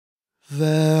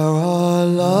There are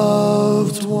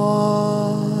loved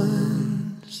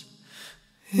ones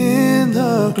in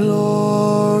the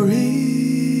glory,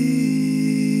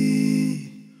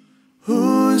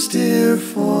 whose dear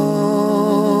forms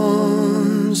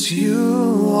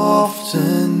you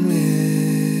often miss.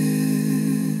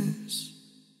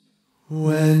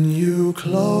 When you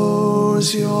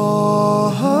close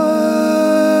your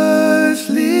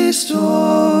earthly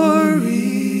stories,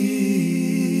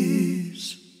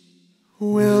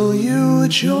 will you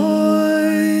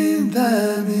join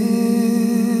them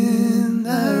in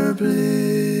their bliss?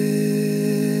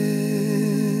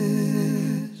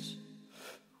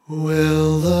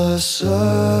 Will the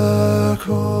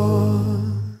circle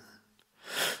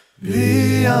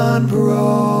be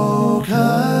unbroken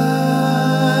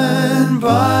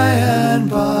by and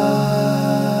by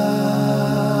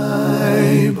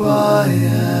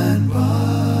and by?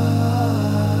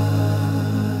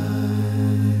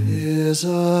 Is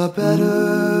a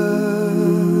better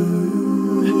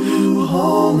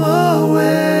home awaiting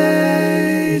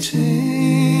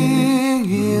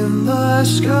in the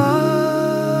sky,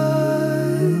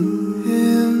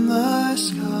 in the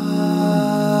sky?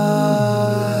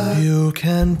 You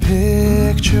can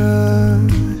picture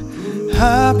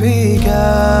happy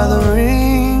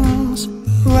gatherings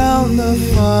round the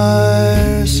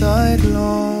fireside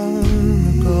long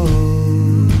ago,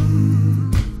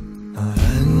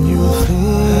 and you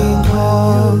think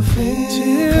of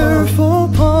tearful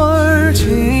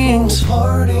partings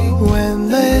when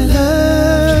they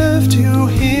left you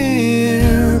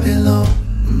here below.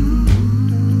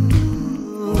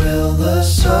 Will the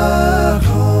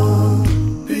circle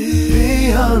be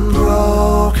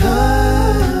unbroken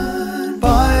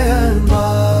by and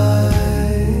by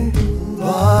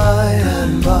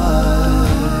and by?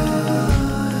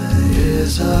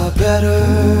 Is a better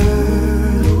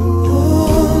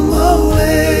home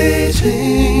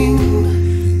awaiting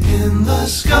in the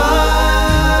sky,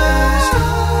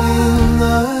 in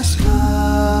the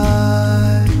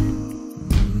sky?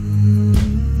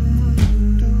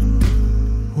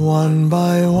 One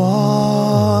by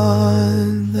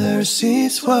one their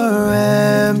seats were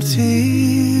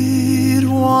emptied,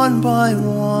 one by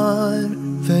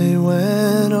one they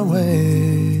went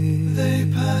away, they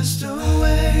passed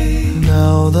away.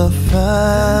 Now the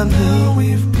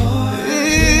family is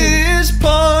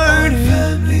parted.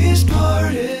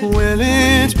 Will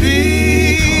it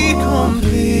be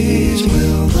complete?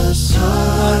 Will the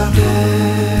circle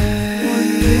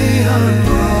be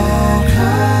unbroken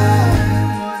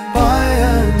by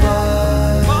and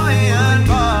by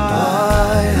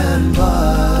and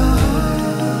by?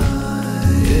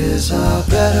 Is a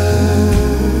better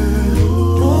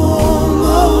home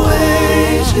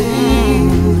awaiting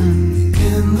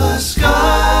in the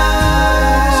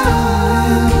sky,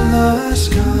 in the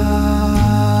sky?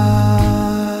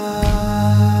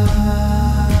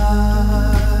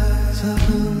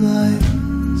 Circle of light,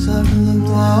 circle of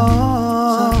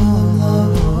death,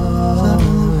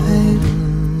 circle of hate,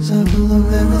 circle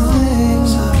of everything,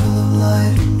 circle of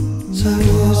light,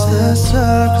 circle of the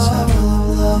circle of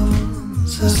love,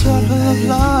 circle of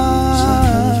light.